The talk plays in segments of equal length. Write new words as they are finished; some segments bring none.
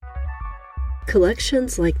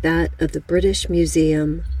Collections like that of the British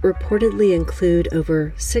Museum reportedly include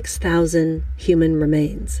over 6,000 human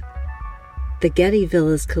remains. The Getty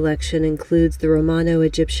Villas collection includes the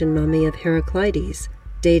Romano-Egyptian mummy of Heraclides,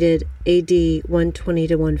 dated AD 120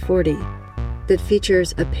 to 140, that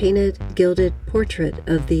features a painted, gilded portrait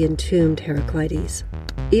of the entombed Heraclides.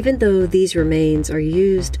 Even though these remains are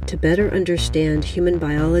used to better understand human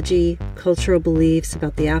biology, cultural beliefs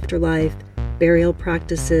about the afterlife, burial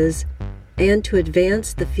practices, and to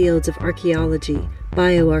advance the fields of archaeology,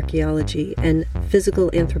 bioarchaeology, and physical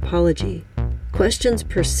anthropology, questions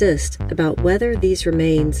persist about whether these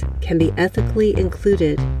remains can be ethically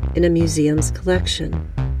included in a museum's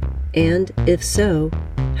collection, and if so,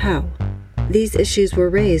 how. These issues were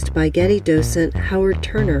raised by Getty docent Howard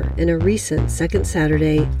Turner in a recent Second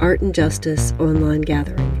Saturday Art and Justice online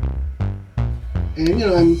gathering. And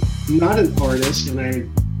I'm not an artist, and I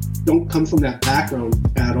don't come from that background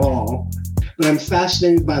at all. But I'm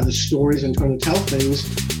fascinated by the stories and trying to tell things.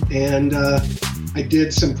 And I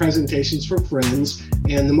did some presentations for friends.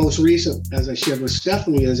 And the most recent, as I shared with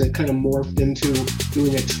Stephanie, is it kind of morphed into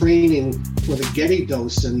doing a training for the Getty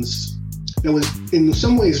docents that was in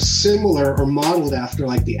some ways similar or modeled after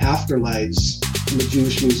like the Afterlives in the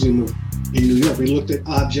Jewish Museum in New York. We looked at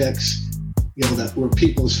objects, that were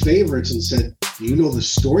people's favorites and said, do you know the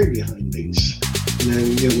story behind these? And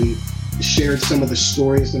then, we shared some of the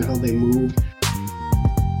stories and how they moved.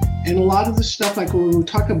 And a lot of the stuff, like when we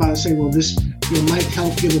talk about it, say, well, this might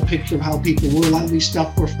help give a picture of how people were. A lot of these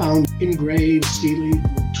stuff were found in graves, stelae,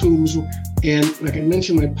 tombs. And like I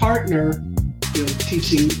mentioned, my partner,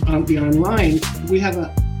 teaching on the online, we have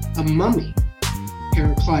a mummy,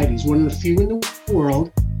 Heraclides, one of the few in the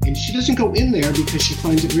world. And she doesn't go in there because she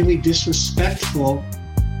finds it really disrespectful.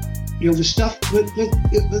 The stuff that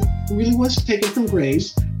really was taken from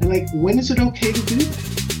graves. And like, when is it okay to do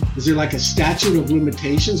that? Is there like a statute of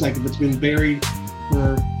limitations? Like if it's been buried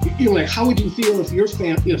for, like how would you feel if your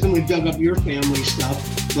family, somebody dug up your family stuff,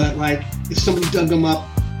 but like if somebody dug them up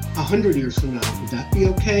 100 years from now, would that be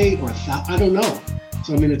okay? Or I don't know.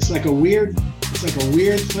 So, it's like a weird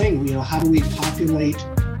thing. How do we populate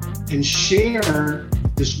and share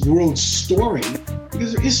this world story?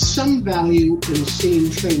 Because there is some value in seeing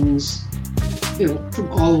things, from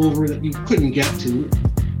all over that you couldn't get to.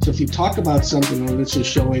 So if you talk about something, this is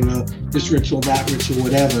showing this ritual, that ritual,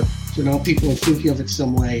 whatever, so now people are thinking of it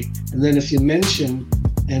some way. And then if you mention,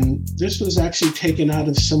 and this was actually taken out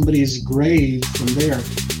of somebody's grave from there,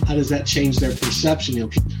 how does that change their perception?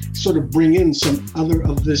 Sort of bring in some other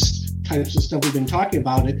of this types of stuff we've been talking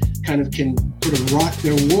about. It kind of can sort of rock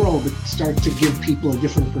their world and start to give people a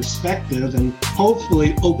different perspective and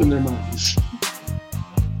hopefully open their minds.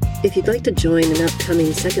 If you'd like to join an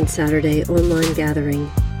upcoming Second Saturday online gathering,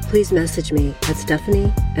 please message me at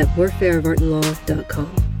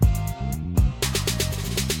stephanie@warfareofartandlaw.com.